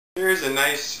Here's a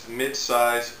nice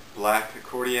mid-size black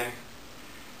accordion.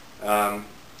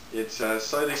 It's a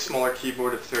slightly smaller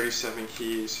keyboard of 37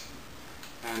 keys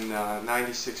and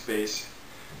 96 bass,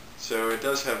 so it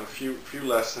does have a few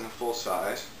less than a full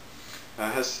size.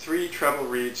 It has 3 treble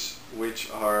reeds, which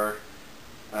are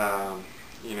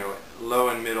low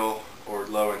and middle or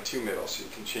low and 2 middle, so you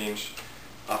can change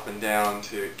up and down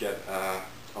to get a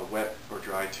wet or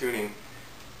dry tuning.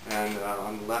 And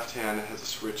on the left hand it has a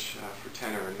switch for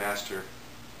tenor and master.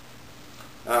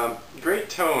 Great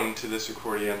tone to this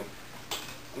accordion.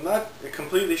 I'm not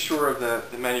completely sure of the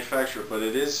manufacturer, but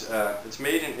it's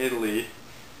made in Italy,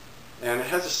 and it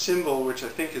has a symbol which I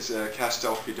think is a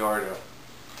Castelfidardo.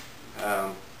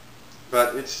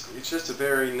 But it's just a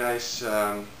very nice,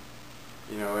 a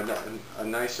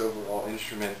nice overall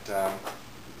instrument.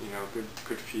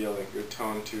 Good feel and good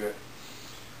tone to it.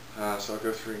 So I'll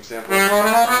go through examples.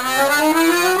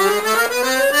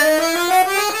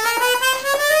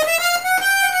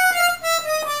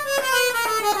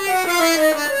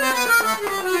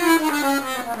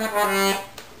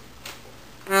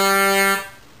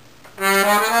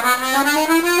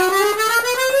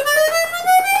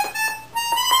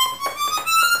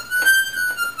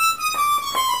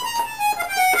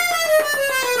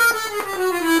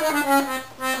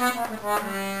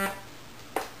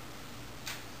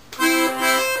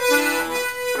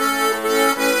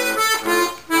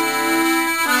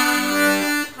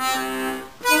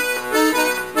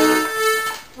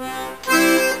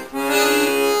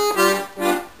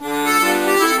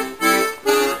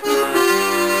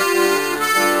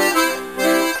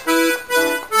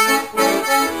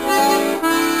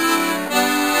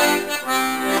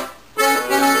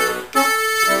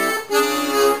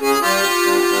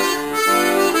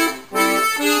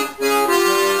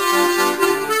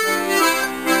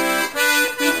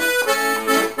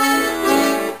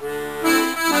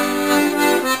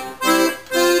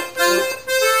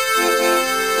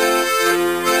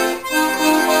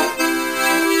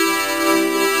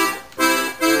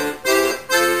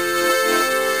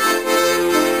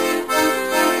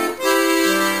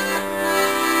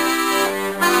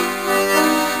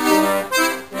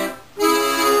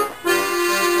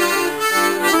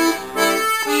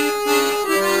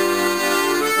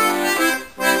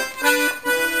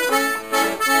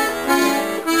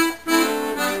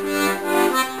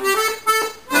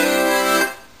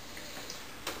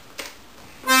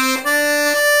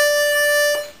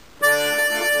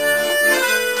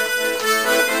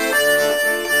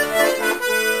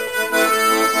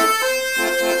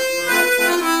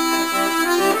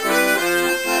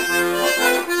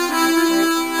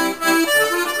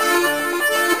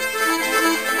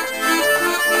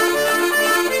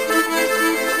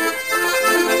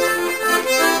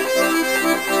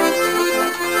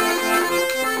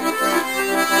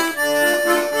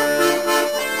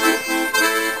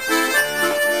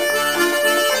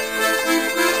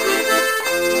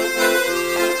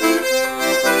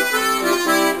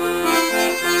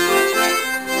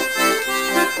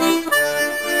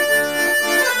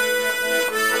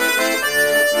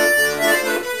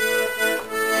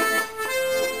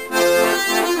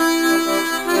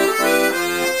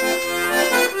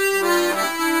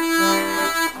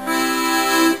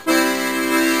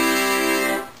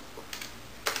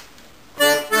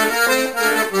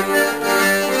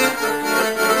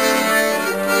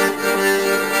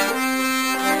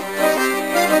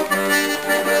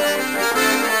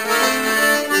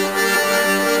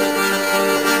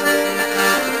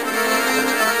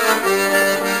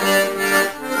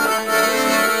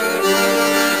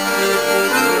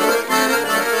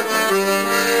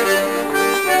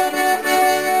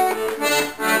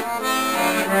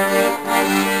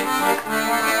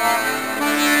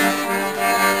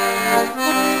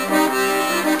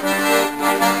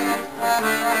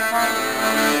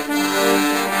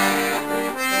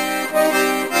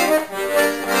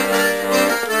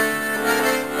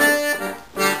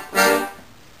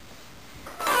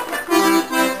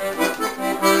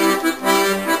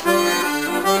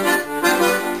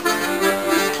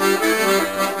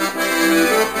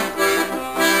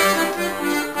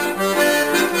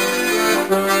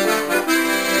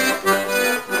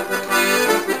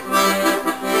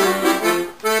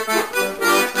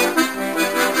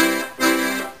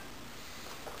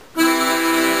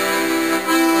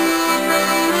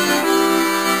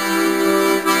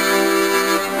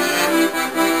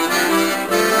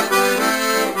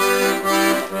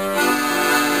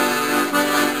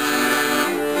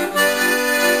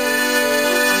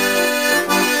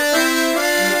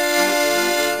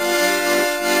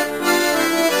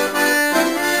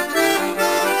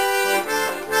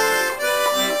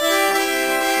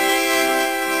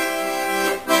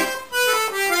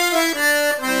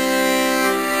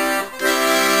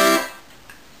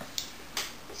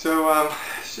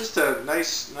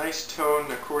 nice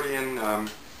tone accordion.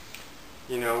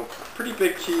 You know, pretty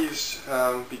big keys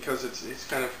because it's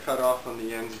kind of cut off on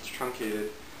the ends. It's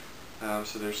truncated,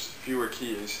 so there's fewer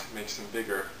keys. It makes them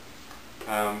bigger.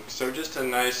 So just a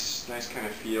nice kind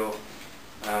of feel.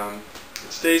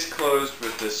 It stays closed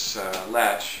with this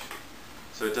latch,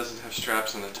 so it doesn't have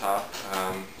straps on the top.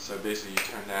 So basically, you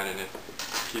turn that and it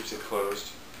keeps it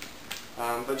closed.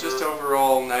 But just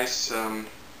overall, nice.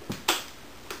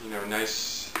 You know,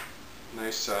 nice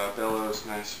bellows,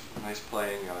 nice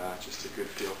playing. Just a good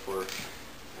feel for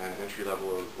an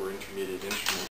entry-level or intermediate instrument.